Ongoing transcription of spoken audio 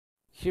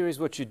Here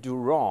is what you do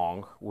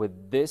wrong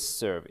with this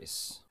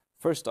service.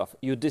 First off,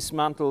 you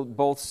dismantle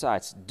both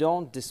sides.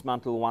 Don't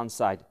dismantle one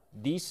side.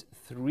 These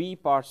three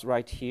parts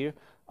right here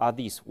are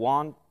these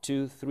 1,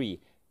 2, 3.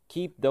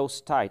 Keep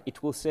those tight.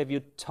 It will save you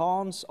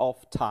tons of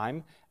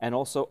time and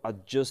also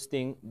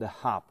adjusting the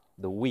hub,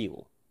 the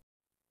wheel.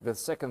 The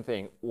second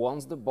thing,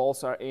 once the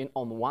balls are in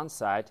on one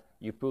side,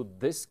 you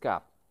put this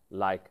cap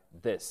like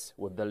this,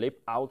 with the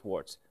lip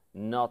outwards,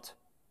 not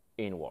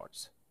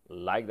inwards,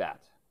 like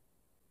that.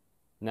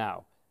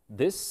 Now,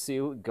 this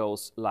seal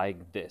goes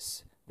like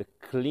this. The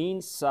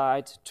clean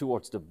side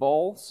towards the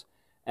balls,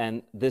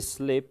 and this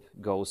lip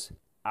goes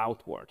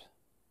outward.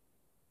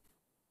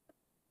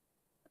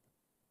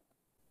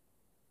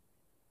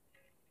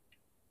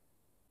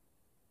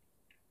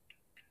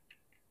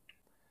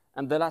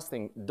 And the last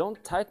thing,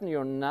 don't tighten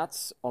your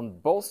nuts on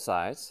both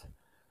sides,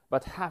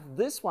 but have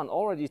this one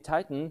already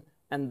tightened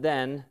and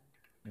then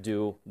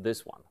do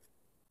this one.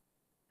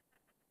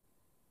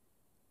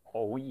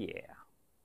 Oh yeah.